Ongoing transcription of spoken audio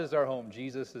is our home.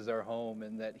 Jesus is our home,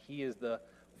 and that He is the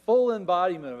full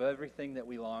embodiment of everything that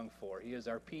we long for. He is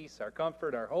our peace, our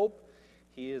comfort, our hope.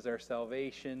 He is our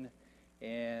salvation.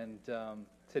 And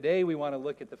today we want to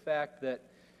look at the fact that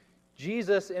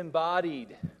Jesus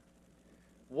embodied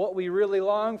what we really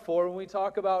long for when we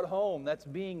talk about home. That's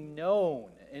being known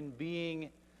and being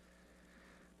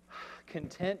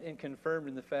content and confirmed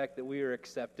in the fact that we are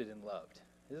accepted and loved.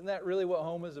 Isn't that really what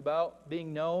home is about?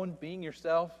 Being known, being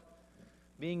yourself,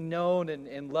 being known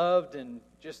and loved and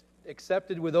just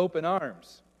accepted with open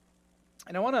arms.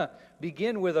 And I want to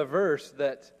begin with a verse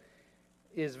that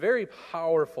is very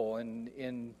powerful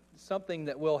and something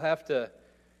that we'll have to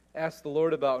ask the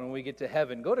Lord about when we get to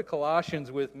heaven. Go to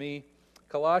Colossians with me.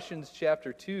 Colossians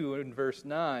chapter 2 and verse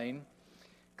 9.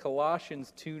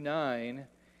 Colossians 2:9.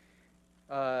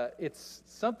 It's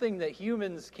something that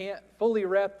humans can't fully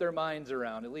wrap their minds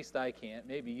around. At least I can't.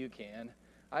 Maybe you can.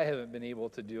 I haven't been able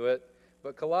to do it.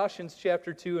 But Colossians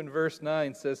chapter 2 and verse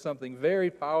 9 says something very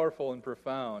powerful and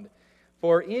profound.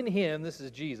 For in Him, this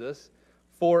is Jesus,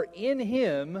 for in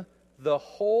Him the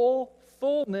whole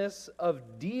fullness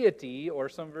of deity, or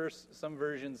some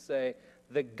versions say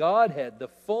the Godhead, the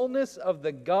fullness of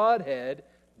the Godhead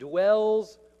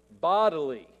dwells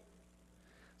bodily.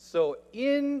 So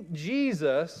in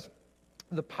Jesus,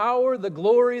 the power, the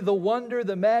glory, the wonder,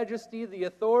 the majesty, the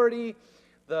authority,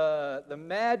 the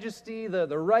majesty, the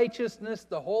righteousness,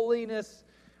 the holiness,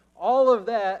 all of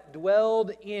that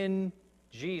dwelled in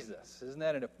Jesus. Isn't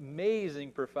that an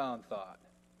amazing, profound thought?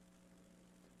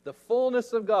 The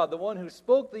fullness of God, the one who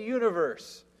spoke the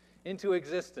universe into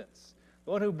existence,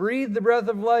 the one who breathed the breath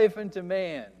of life into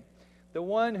man, the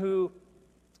one who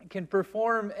can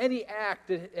perform any act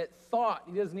at thought.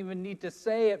 He doesn't even need to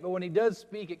say it, but when He does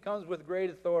speak, it comes with great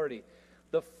authority.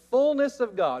 The fullness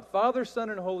of God, Father, Son,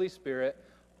 and Holy Spirit,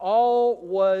 all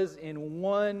was in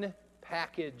one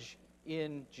package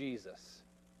in Jesus.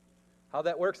 How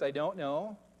that works, I don't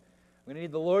know. I'm going to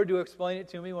need the Lord to explain it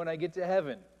to me when I get to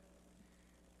heaven.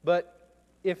 But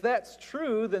if that's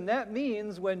true, then that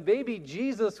means when baby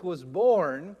Jesus was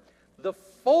born, the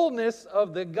fullness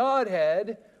of the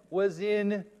Godhead was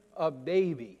in a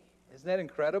baby. Isn't that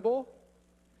incredible?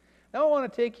 Now I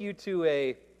want to take you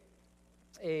to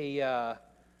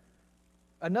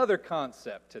another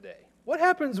concept today. What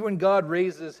happens when God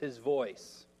raises His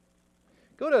voice?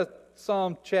 Go to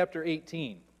Psalm chapter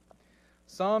 18.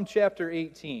 Psalm chapter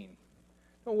 18.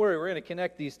 Don't worry, we're going to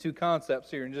connect these two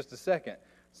concepts here in just a second.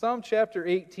 Psalm chapter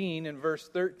 18 and verse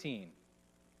 13.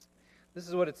 This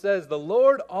is what it says. The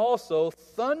Lord also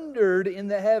thundered in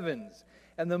the heavens,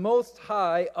 and the Most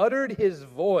High uttered His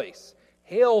voice.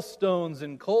 Hailstones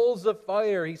and coals of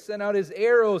fire. He sent out His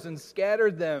arrows and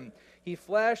scattered them. He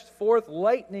flashed forth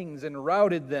lightnings and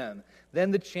routed them.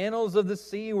 Then the channels of the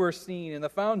sea were seen, and the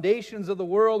foundations of the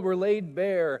world were laid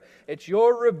bare. At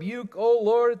your rebuke, O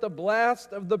Lord, at the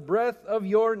blast of the breath of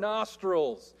your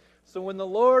nostrils. So when the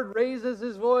Lord raises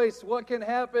His voice, what can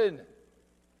happen?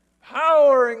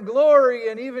 Power and glory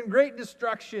and even great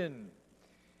destruction.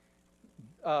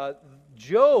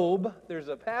 Job, there's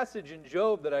a passage in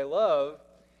Job that I love.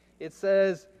 It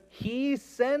says, He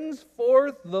sends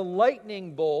forth the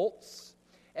lightning bolts,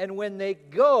 and when they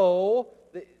go,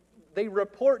 they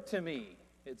report to me,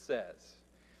 it says.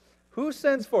 Who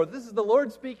sends forth? This is the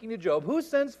Lord speaking to Job. Who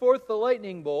sends forth the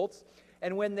lightning bolts?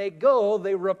 And when they go,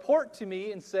 they report to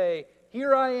me and say,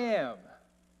 Here I am.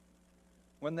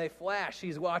 When they flash,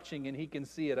 He's watching and He can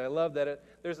see it. I love that.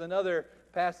 There's another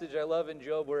passage I love in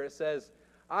Job where it says,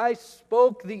 I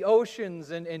spoke the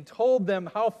oceans and told them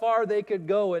how far they could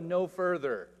go and no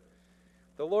further.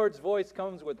 The Lord's voice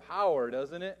comes with power,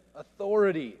 doesn't it?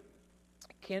 Authority.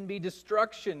 Can be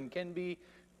destruction, can be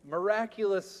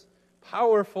miraculous,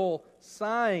 powerful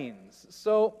signs.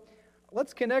 So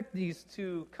let's connect these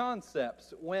two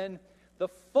concepts. When the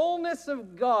fullness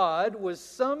of God was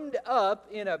summed up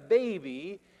in a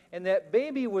baby, and that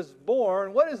baby was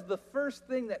born, what is the first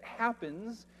thing that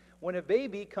happens when a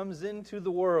baby comes into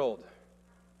the world?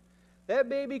 That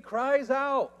baby cries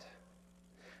out.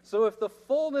 So if the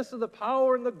fullness of the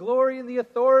power and the glory and the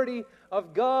authority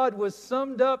of God was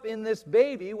summed up in this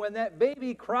baby, when that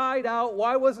baby cried out,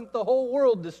 why wasn't the whole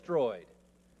world destroyed?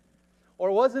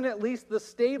 Or wasn't at least the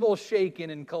stable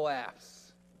shaken and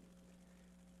collapsed?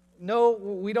 No,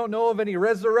 we don't know of any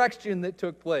resurrection that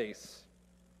took place.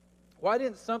 Why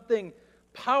didn't something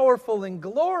powerful and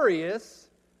glorious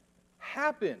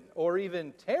happen, or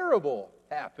even terrible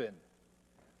happen?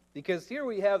 Because here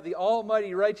we have the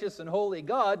almighty, righteous, and holy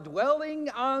God dwelling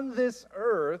on this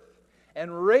earth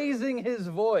and raising His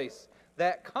voice.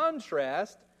 That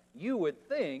contrast, you would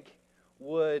think,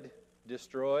 would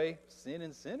destroy sin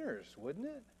and sinners, wouldn't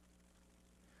it?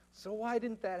 So why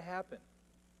didn't that happen?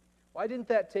 Why didn't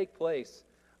that take place?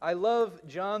 I love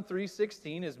John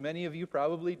 3:16, as many of you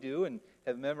probably do and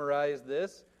have memorized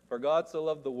this. For God so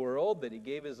loved the world that he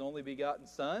gave his only begotten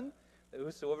Son, that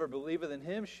whosoever believeth in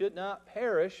him should not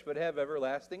perish but have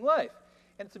everlasting life.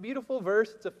 And it's a beautiful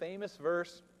verse. It's a famous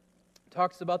verse. It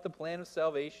talks about the plan of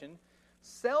salvation.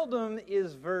 Seldom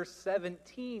is verse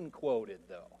 17 quoted,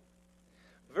 though.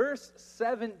 Verse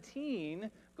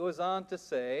 17 goes on to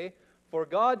say, for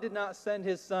God did not send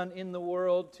his Son in the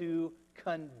world to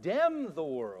condemn the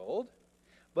world,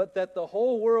 but that the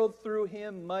whole world through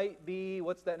him might be,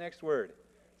 what's that next word?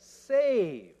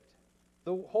 Saved.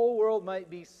 The whole world might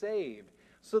be saved.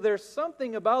 So there's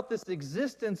something about this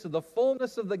existence of the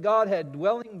fullness of the Godhead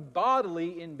dwelling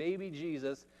bodily in baby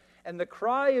Jesus, and the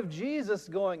cry of Jesus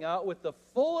going out with the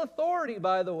full authority,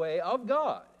 by the way, of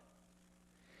God.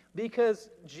 Because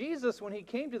Jesus, when he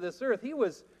came to this earth, he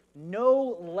was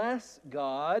no less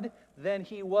God than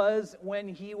he was when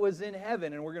he was in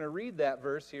heaven. And we're going to read that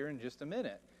verse here in just a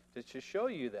minute to show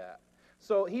you that.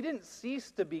 So he didn't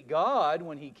cease to be God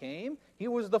when he came. He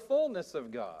was the fullness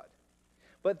of God.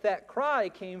 But that cry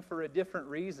came for a different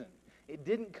reason. It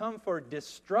didn't come for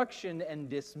destruction and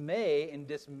dismay and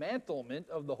dismantlement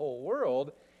of the whole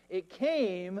world. It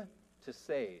came to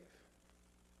save.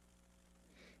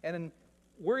 And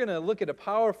we're going to look at a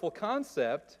powerful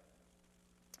concept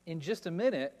in just a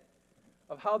minute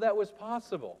of how that was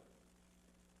possible.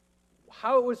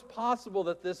 How it was possible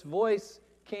that this voice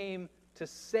came to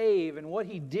save and what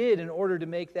he did in order to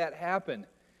make that happen.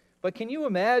 But can you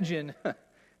imagine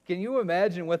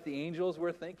what the angels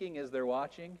were thinking as they're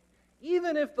watching?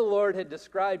 Even if the Lord had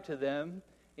described to them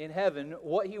in heaven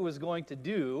what he was going to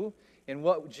do and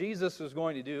what Jesus was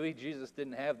going to do. Jesus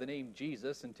didn't have the name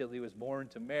Jesus until he was born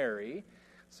to Mary.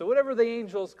 So whatever the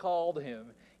angels called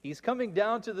him, he's coming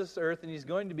down to this earth and he's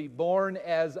going to be born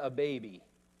as a baby.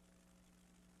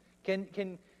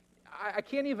 I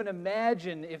can't even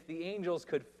imagine if the angels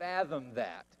could fathom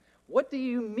that. What do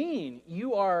you mean?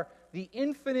 You are the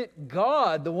infinite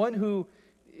God, the one who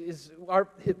is our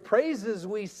praises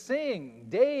we sing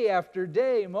day after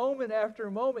day, moment after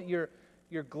moment.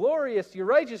 You're glorious, you're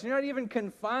righteous, you're not even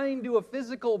confined to a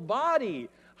physical body.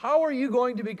 How are you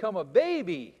going to become a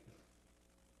baby?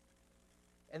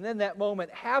 And then that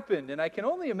moment happened, and I can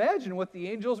only imagine what the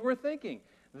angels were thinking.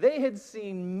 They had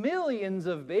seen millions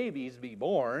of babies be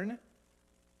born.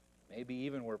 Maybe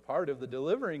even were part of the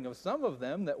delivering of some of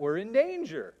them that were in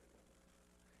danger.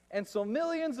 And so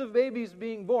millions of babies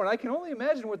being born. I can only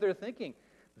imagine what they're thinking.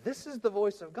 This is the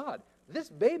voice of God. This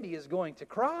baby is going to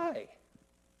cry.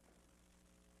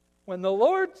 When the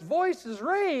Lord's voice is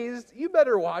raised, you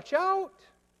better watch out.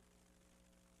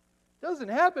 Doesn't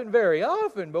happen very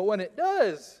often, but when it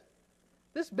does,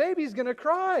 this baby's going to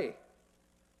cry.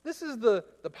 This is the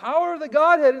power of the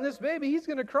Godhead in this baby. He's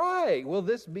going to cry. Will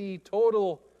this be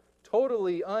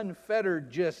totally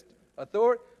unfettered just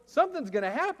authority? Something's going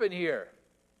to happen here.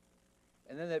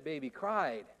 And then that baby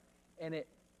cried, and it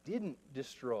didn't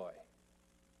destroy.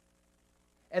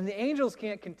 And the angels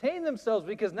can't contain themselves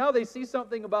because now they see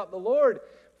something about the Lord.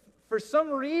 For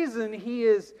some reason, he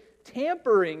is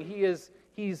tampering. He's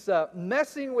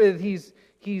messing with,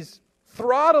 he's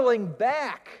throttling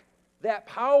back that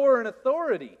power and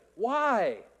authority.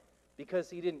 Why? Because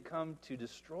he didn't come to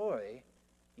destroy,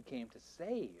 he came to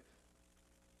save.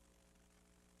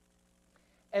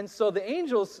 And so the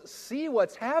angels see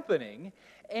what's happening,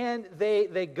 and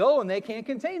they go and they can't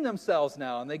contain themselves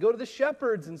now. And they go to the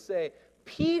shepherds and say,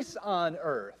 peace on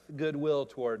earth, goodwill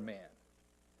toward man.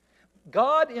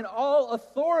 God in all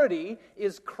authority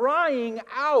is crying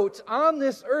out on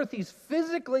this earth. He's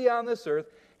physically on this earth,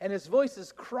 and his voice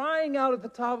is crying out at the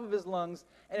top of his lungs,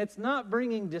 and it's not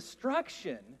bringing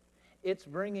destruction, it's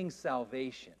bringing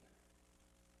salvation.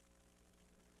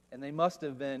 And they must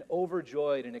have been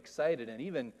overjoyed and excited and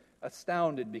even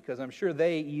astounded, because I'm sure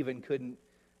they even couldn't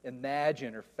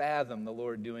imagine or fathom the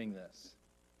Lord doing this.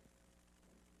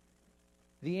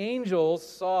 The angels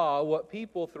saw what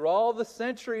people through all the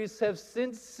centuries have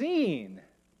since seen,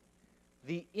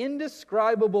 the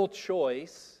indescribable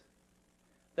choice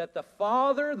that the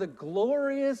Father, the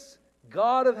glorious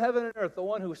God of heaven and earth, the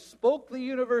one who spoke the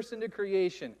universe into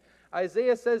creation,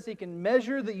 Isaiah says he can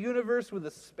measure the universe with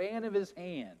the span of his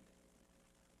hand.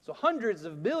 So hundreds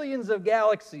of billions of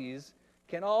galaxies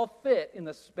can all fit in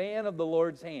the span of the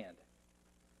Lord's hand.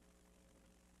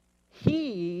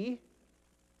 He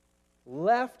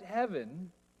left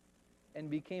heaven and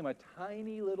became a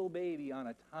tiny little baby on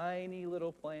a tiny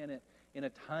little planet in a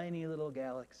tiny little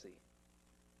galaxy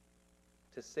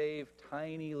to save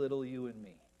tiny little you and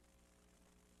me.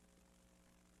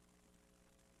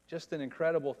 Just an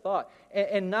incredible thought.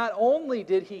 And not only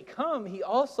did he come, he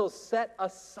also set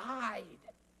aside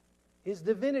his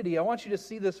divinity. I want you to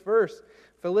see this verse,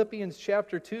 Philippians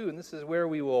chapter 2, and this is where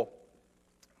we will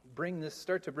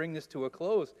start to bring this to a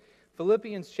close.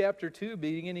 Philippians chapter 2,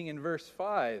 beginning in verse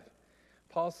 5,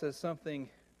 Paul says something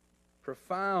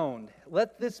profound.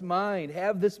 Let this mind,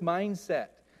 have this mindset,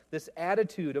 this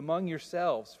attitude among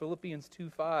yourselves, Philippians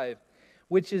 2:5,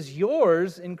 which is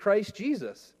yours in Christ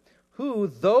Jesus, who,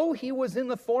 though he was in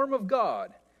the form of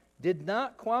God, did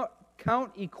not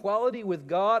count equality with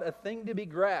God a thing to be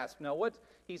grasped. Now what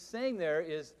he's saying there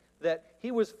is that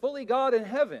he was fully God in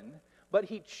heaven, but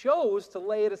he chose to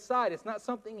lay it aside. It's not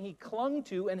something he clung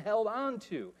to and held on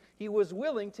to. He was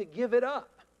willing to give it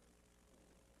up.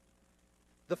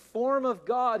 The form of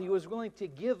God, he was willing to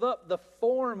give up the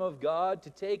form of God to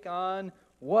take on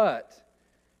what?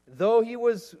 Though he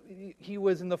was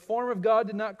in the form of God,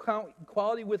 did not count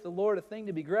equality with the Lord a thing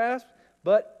to be grasped,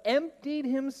 but emptied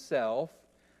himself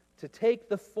to take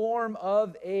the form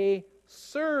of a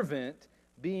servant,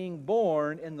 being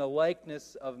born in the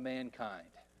likeness of mankind.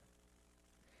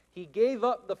 He gave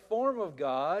up the form of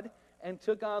God and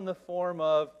took on the form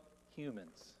of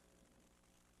humans.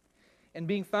 And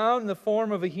being found in the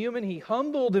form of a human, he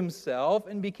humbled himself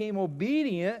and became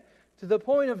obedient to the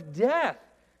point of death,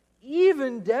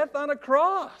 even death on a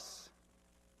cross.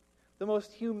 The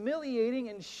most humiliating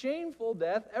and shameful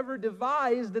death ever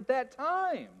devised at that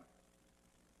time.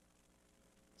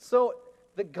 So,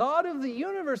 the God of the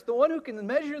universe, the one who can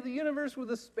measure the universe with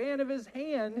the span of his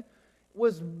hand,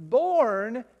 was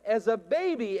born as a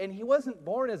baby, and he wasn't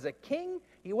born as a king,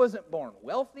 he wasn't born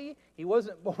wealthy, he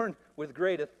wasn't born with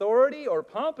great authority or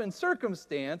pomp and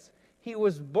circumstance. He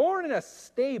was born in a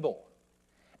stable.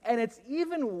 And it's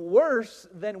even worse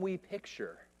than we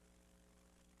picture.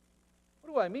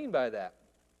 What do I mean by that?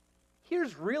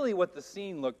 Here's really what the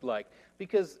scene looked like.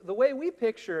 Because the way we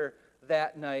picture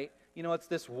that night, it's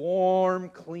this warm,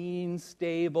 clean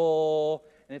stable,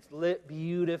 and it's lit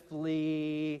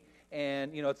beautifully,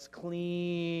 and, it's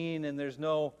clean, and there's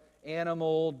no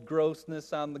animal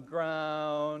grossness on the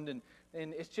ground, and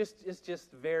it's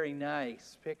just very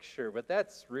nice picture. But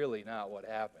that's really not what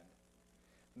happened.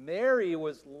 Mary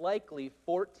was likely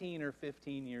 14 or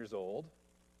 15 years old.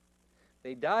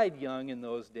 They died young in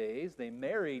those days. They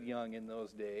married young in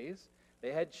those days.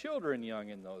 They had children young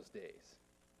in those days.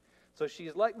 So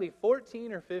she's likely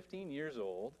 14 or 15 years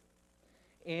old,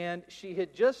 and she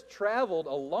had just traveled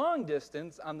a long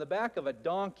distance on the back of a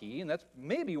donkey, and that's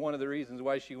maybe one of the reasons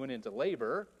why she went into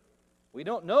labor. We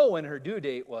don't know when her due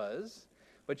date was,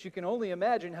 but you can only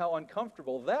imagine how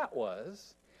uncomfortable that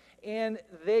was. And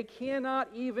they cannot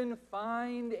even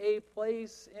find a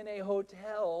place in a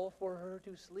hotel for her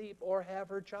to sleep or have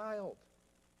her child.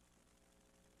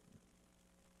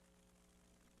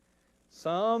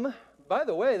 Some, by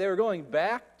the way, they were going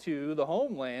back to the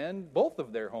homeland, both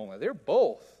of their homeland. They're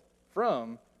both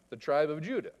from the tribe of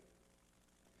Judah.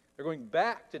 They're going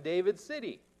back to David's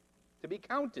city to be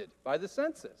counted by the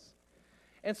census.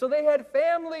 And so they had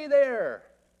family there.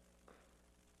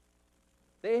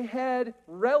 They had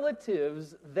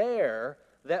relatives there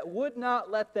that would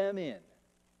not let them in.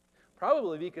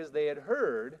 Probably because they had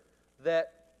heard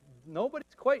that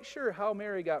nobody's quite sure how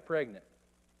Mary got pregnant.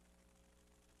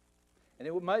 And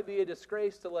it might be a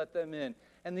disgrace to let them in.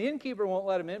 And the innkeeper won't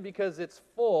let them in because it's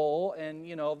full, and,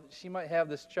 she might have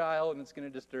this child and it's going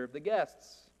to disturb the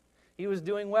guests. He was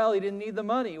doing well. He didn't need the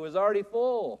money. He was already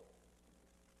full.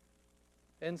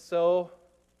 And so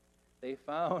they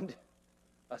found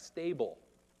a stable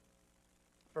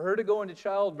for her to go into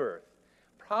childbirth.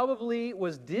 Probably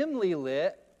was dimly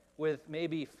lit with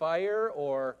maybe fire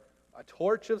or a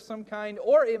torch of some kind,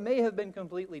 or it may have been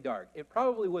completely dark. It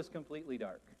probably was completely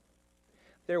dark.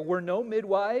 There were no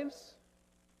midwives.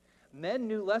 Men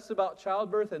knew less about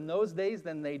childbirth in those days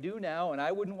than they do now, and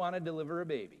I wouldn't want to deliver a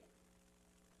baby.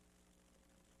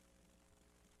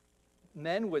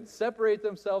 Men would separate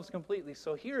themselves completely.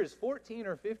 So here is 14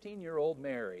 or 15-year-old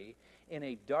Mary in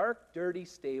a dark, dirty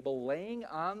stable, laying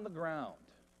on the ground.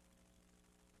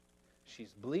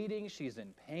 She's bleeding. She's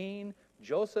in pain.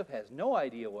 Joseph has no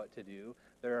idea what to do.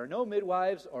 There are no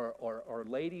midwives or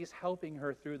ladies helping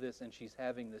her through this, and she's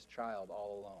having this child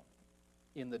all alone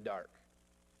in the dark.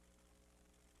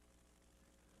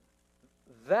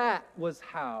 That was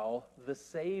how the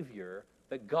Savior,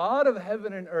 the God of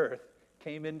heaven and earth,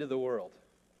 came into the world.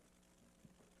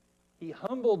 He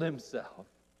humbled himself.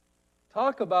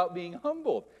 Talk about being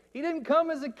humbled. He didn't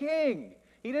come as a king.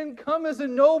 He didn't come as a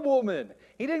nobleman.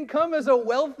 He didn't come as a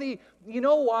wealthy. You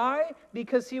know why?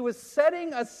 Because he was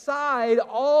setting aside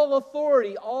all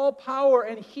authority, all power.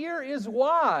 And here is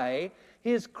why.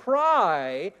 His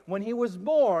cry when he was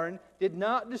born did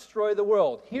not destroy the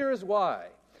world. Here's why.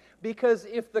 Because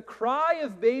if the cry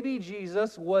of baby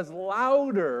Jesus was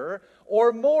louder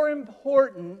or more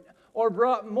important or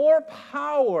brought more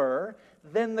power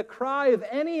than the cry of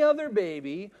any other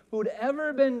baby who'd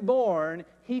ever been born,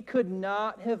 he could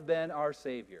not have been our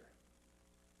Savior.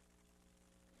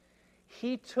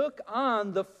 He took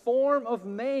on the form of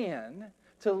man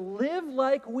to live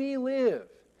like we live,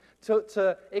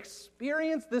 to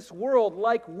experience this world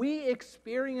like we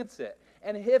experience it.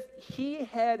 And if he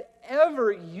had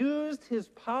ever used his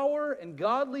power and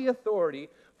godly authority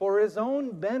for his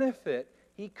own benefit,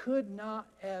 he could not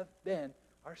have been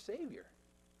our Savior.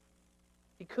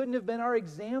 He couldn't have been our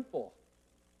example.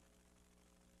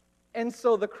 And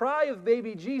so the cry of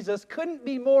baby Jesus couldn't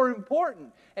be more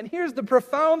important. And here's the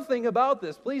profound thing about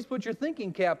this. Please put your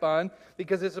thinking cap on,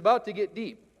 because it's about to get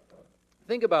deep.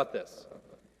 Think about this.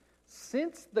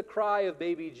 Since the cry of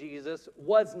baby Jesus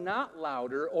was not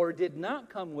louder or did not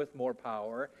come with more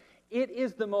power, it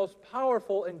is the most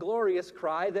powerful and glorious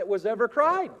cry that was ever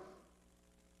cried.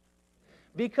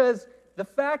 Because the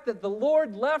fact that the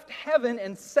Lord left heaven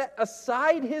and set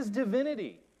aside his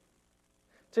divinity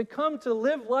to come to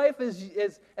live life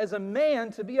as a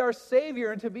man, to be our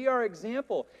Savior and to be our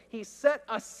example, he set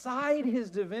aside his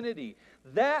divinity.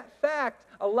 That fact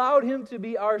allowed him to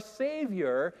be our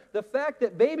Savior. The fact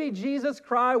that baby Jesus'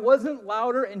 cry wasn't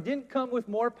louder and didn't come with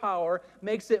more power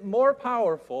makes it more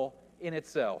powerful in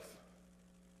itself.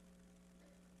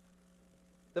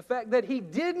 The fact that he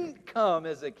didn't come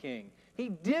as a king, he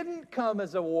didn't come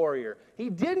as a warrior, he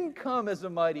didn't come as a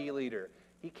mighty leader,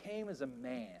 he came as a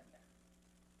man.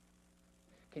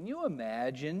 Can you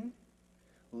imagine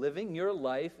living your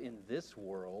life in this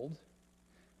world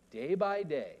day by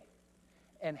day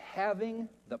and having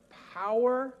the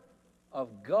power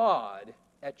of God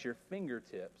at your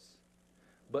fingertips,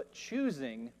 but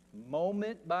choosing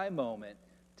moment by moment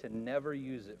to never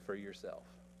use it for yourself?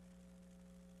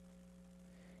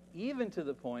 Even to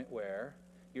the point where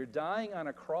you're dying on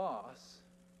a cross,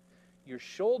 your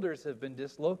shoulders have been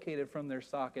dislocated from their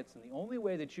sockets, and the only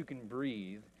way that you can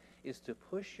breathe is to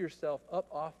push yourself up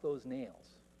off those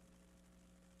nails.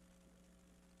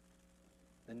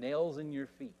 The nails in your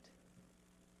feet.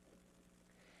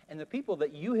 And the people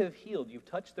that you have healed, you've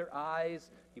touched their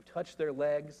eyes, you've touched their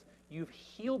legs, you've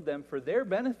healed them for their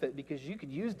benefit because you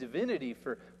could use divinity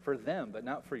for them, but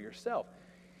not for yourself.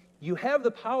 You have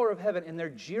the power of heaven, and they're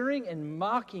jeering and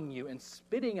mocking you and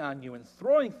spitting on you and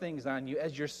throwing things on you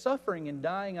as you're suffering and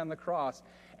dying on the cross,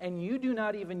 and you do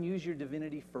not even use your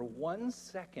divinity for 1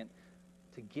 second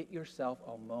to get yourself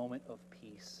a moment of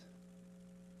peace.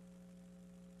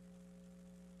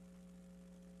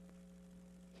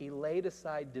 He laid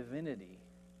aside divinity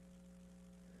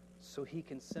so he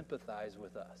can sympathize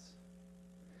with us,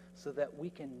 so that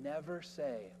we can never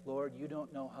say, Lord, you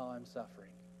don't know how I'm suffering.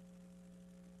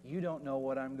 You don't know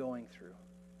what I'm going through.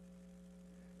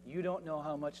 You don't know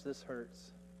how much this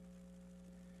hurts.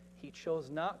 He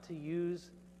chose not to use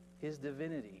his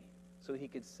divinity so he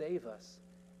could save us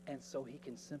and so he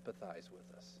can sympathize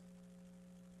with us.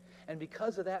 And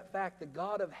because of that fact, the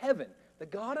God of heaven,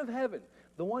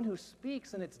 the one who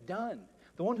speaks and it's done,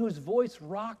 the one whose voice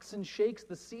rocks and shakes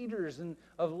the cedars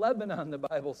of Lebanon, the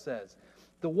Bible says,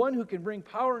 the one who can bring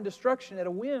power and destruction at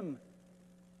a whim,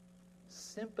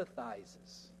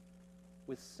 sympathizes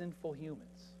with sinful humans.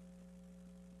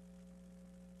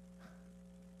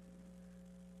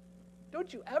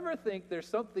 Don't you ever think there's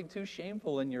something too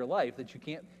shameful in your life that you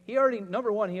can't...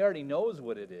 Number one, he already knows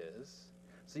what it is,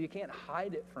 so you can't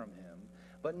hide it from him.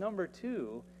 But number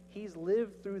two, he's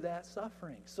lived through that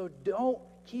suffering. So don't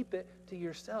keep it to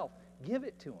yourself. Give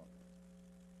it to him.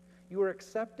 You are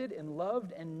accepted and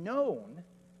loved and known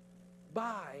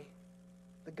by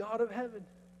the God of heaven.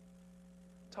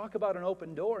 Talk about an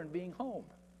open door and being home.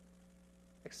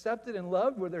 Accepted and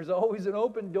loved where there's always an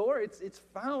open door. It's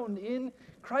found in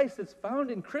Christ. It's found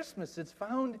in Christmas. It's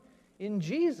found in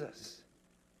Jesus.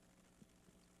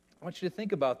 I want you to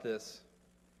think about this.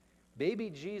 Baby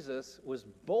Jesus was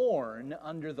born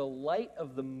under the light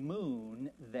of the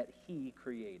moon that he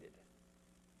created.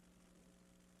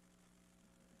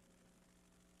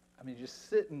 I mean, just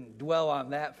sit and dwell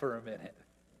on that for a minute.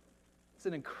 It's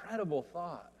an incredible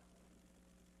thought.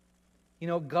 You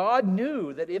know, God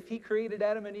knew that if he created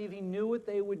Adam and Eve, he knew what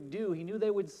they would do. He knew they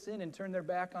would sin and turn their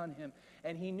back on him.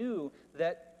 And he knew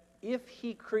that if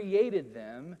he created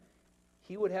them,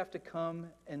 he would have to come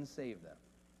and save them.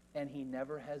 And he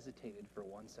never hesitated for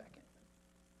 1 second.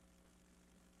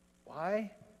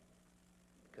 Why?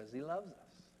 Because he loves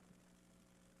us.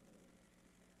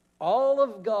 All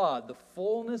of God, the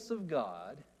fullness of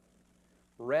God,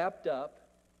 wrapped up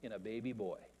in a baby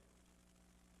boy.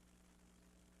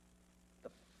 The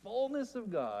fullness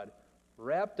of God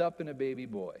wrapped up in a baby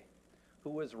boy who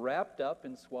was wrapped up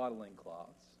in swaddling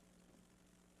cloths,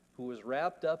 who was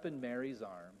wrapped up in Mary's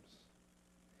arms,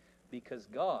 because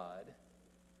God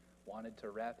wanted to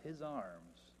wrap his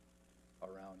arms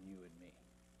around you and me.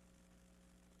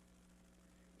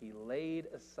 He laid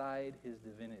aside his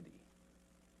divinity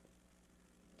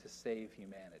to save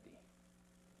humanity.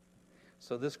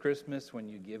 So this Christmas, when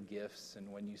you give gifts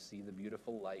and when you see the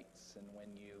beautiful lights and when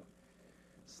you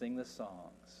sing the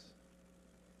songs,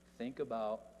 think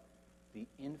about the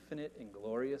infinite and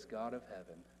glorious God of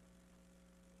heaven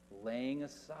laying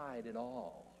aside it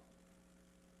all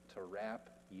to wrap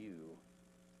you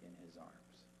in his arms.